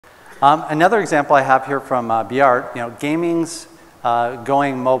Another example I have here from Biart, gaming's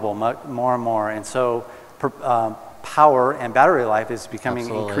going mobile more and more, and so power and battery life is becoming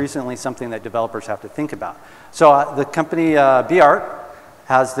increasingly something that developers have to think about. So the company Biart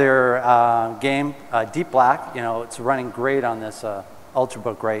has their game Deep Black. It's running great on this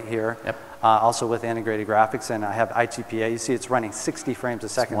Ultrabook right here. Yep. Also with integrated graphics, and I have ITPA. You see it's running 60 frames a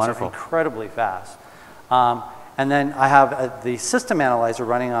second, so incredibly fast. And then I have the system analyzer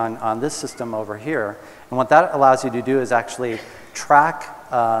running on this system over here. And what that allows you to do is actually track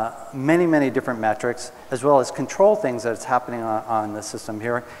many different metrics, as well as control things that's happening on the system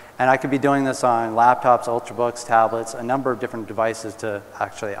here. And I could be doing this on laptops, Ultrabooks, tablets, a number of different devices to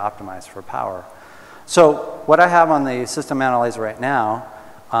actually optimize for power. So what I have on the system analyzer right now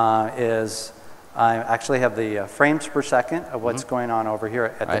is I actually have the frames per second of what's going on over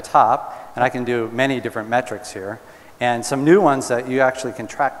here at the top, and I can do many different metrics here. And some new ones that you actually can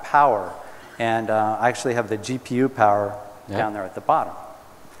track power. And I actually have the GPU power down there at the bottom.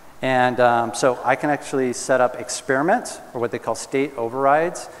 And so I can actually set up experiments, or what they call state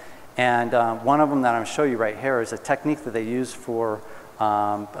overrides. And one of them that I'm going to show you right here is a technique that they use for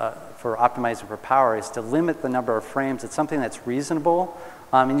optimizing for power is to limit the number of frames. It's something that's reasonable,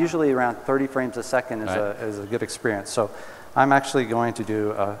 and usually around 30 frames a second is a good experience. So I'm actually going to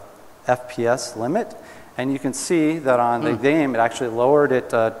do a FPS limit, and you can see that on the game it actually lowered it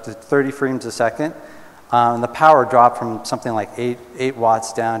to 30 frames a second. And the power dropped from something like 8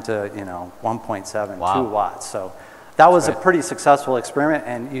 watts down to 1.7, 2 watts. So that was a pretty successful experiment,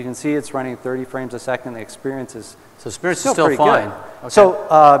 and you can see it's running 30 frames a second. The experience is still fine. Okay. So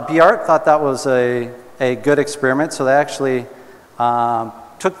Biart thought that was a good experiment, so they actually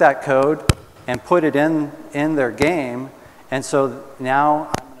took that code and put it in their game. And so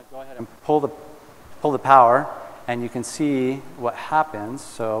now I'm going to go ahead and pull the power, and you can see what happens.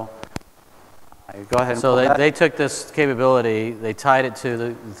 So go ahead and pull that. They took this capability, they tied it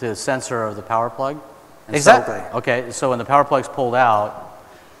to the sensor of the power plug. Exactly. Okay, so when the power plug's pulled out,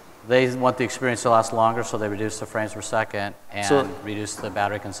 they want the experience to last longer, so they reduce the frames per second and reduce the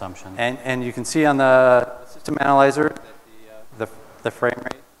battery consumption. And you can see on the system analyzer that the frame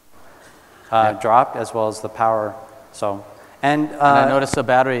rate dropped, as well as the power. And I noticed the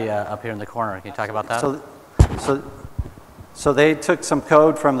battery up here in the corner. Can you talk about that? So they took some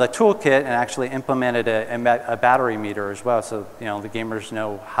code from the toolkit and actually implemented a battery meter as well, so the gamers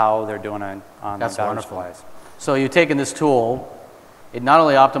know how they're doing on the battery supplies. So you've taken this tool. It not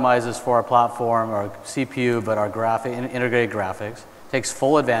only optimizes for our platform, our CPU, but our integrated graphics. Takes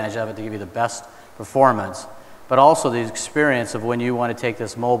full advantage of it to give you the best performance, but also the experience of when you want to take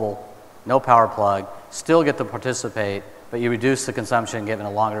this mobile, no power plug, still get to participate, but you reduce the consumption, given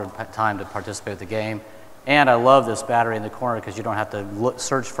a longer time to participate with the game. And I love this battery in the corner because you don't have to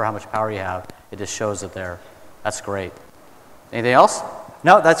search for how much power you have. It just shows it there. That's great. Anything else?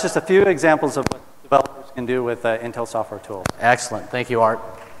 No, that's just a few examples of what developers can do with Intel software tools. Excellent. Thank you, Art.